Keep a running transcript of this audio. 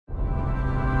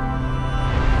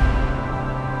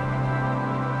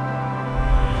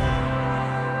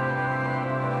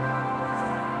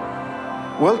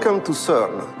Welcome to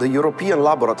CERN, the European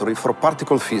Laboratory for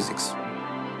Particle Physics.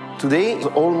 Today,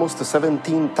 almost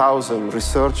 17,000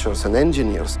 researchers and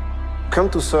engineers come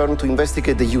to CERN to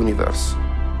investigate the universe,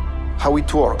 how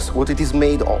it works, what it is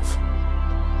made of,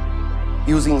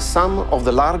 using some of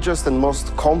the largest and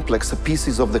most complex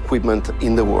pieces of the equipment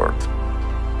in the world.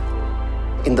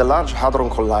 In the Large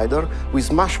Hadron Collider, we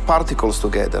smash particles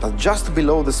together at just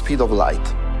below the speed of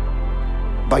light.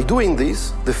 By doing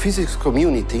this, the physics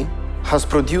community has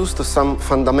produced some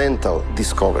fundamental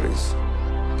discoveries.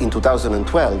 In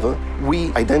 2012,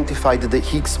 we identified the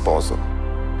Higgs boson,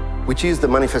 which is the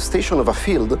manifestation of a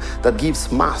field that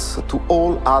gives mass to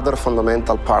all other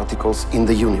fundamental particles in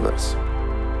the universe.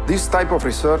 This type of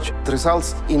research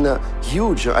results in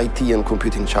huge IT and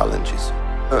computing challenges.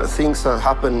 Things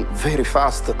happen very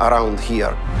fast around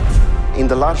here. In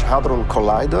the Large Hadron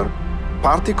Collider,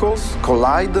 particles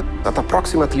collide at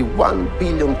approximately 1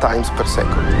 billion times per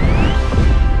second.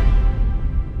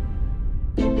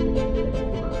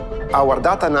 Our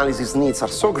data analysis needs are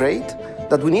so great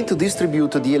that we need to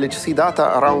distribute the LHC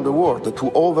data around the world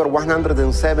to over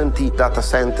 170 data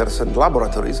centers and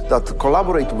laboratories that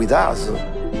collaborate with us.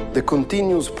 The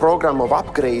continuous program of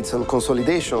upgrades and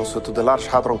consolidations to the Large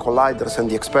Hadron Colliders and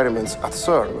the experiments at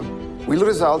CERN will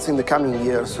result in the coming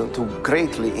years to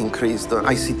greatly increase the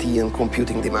ICT and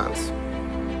computing demands.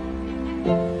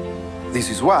 This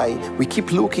is why we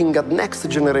keep looking at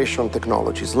next-generation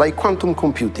technologies like quantum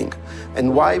computing,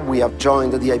 and why we have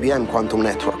joined the IBM Quantum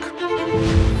network.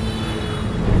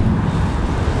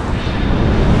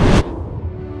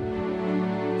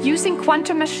 Using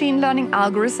quantum machine learning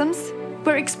algorithms,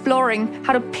 we're exploring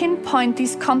how to pinpoint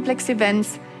these complex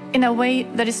events in a way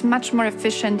that is much more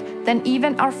efficient than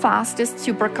even our fastest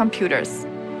supercomputers,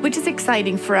 which is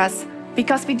exciting for us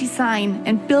because we design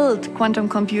and build quantum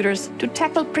computers to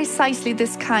tackle precisely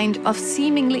this kind of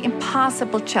seemingly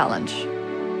impossible challenge.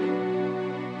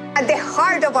 At the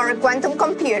heart of our quantum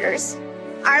computers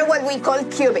are what we call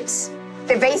qubits,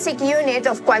 the basic unit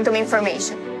of quantum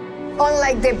information.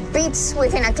 Unlike the bits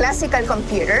within a classical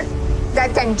computer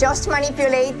that can just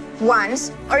manipulate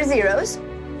ones or zeros,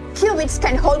 qubits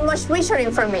can hold much richer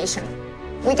information.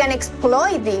 We can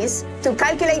exploit these to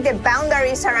calculate the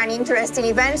boundaries around interesting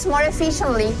events more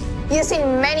efficiently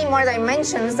using many more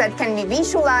dimensions that can be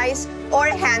visualized or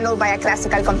handled by a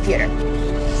classical computer.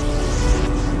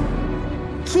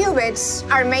 Qubits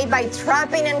are made by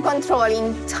trapping and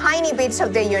controlling tiny bits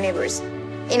of the universe,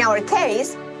 in our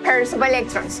case, pairs of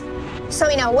electrons. So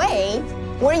in a way,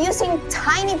 we're using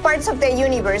tiny parts of the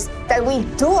universe that we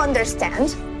do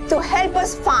understand to help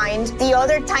us find the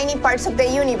other tiny parts of the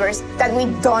universe that we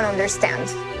don't understand.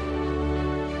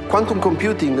 Quantum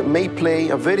computing may play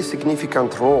a very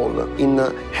significant role in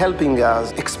helping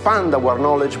us expand our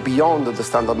knowledge beyond the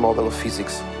standard model of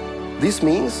physics. This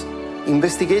means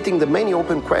investigating the many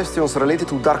open questions related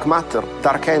to dark matter,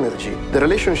 dark energy, the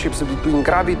relationships between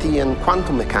gravity and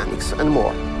quantum mechanics, and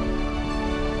more.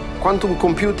 Quantum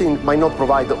computing might not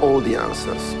provide all the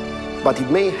answers, but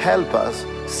it may help us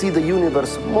see the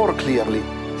universe more clearly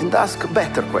and ask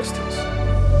better questions.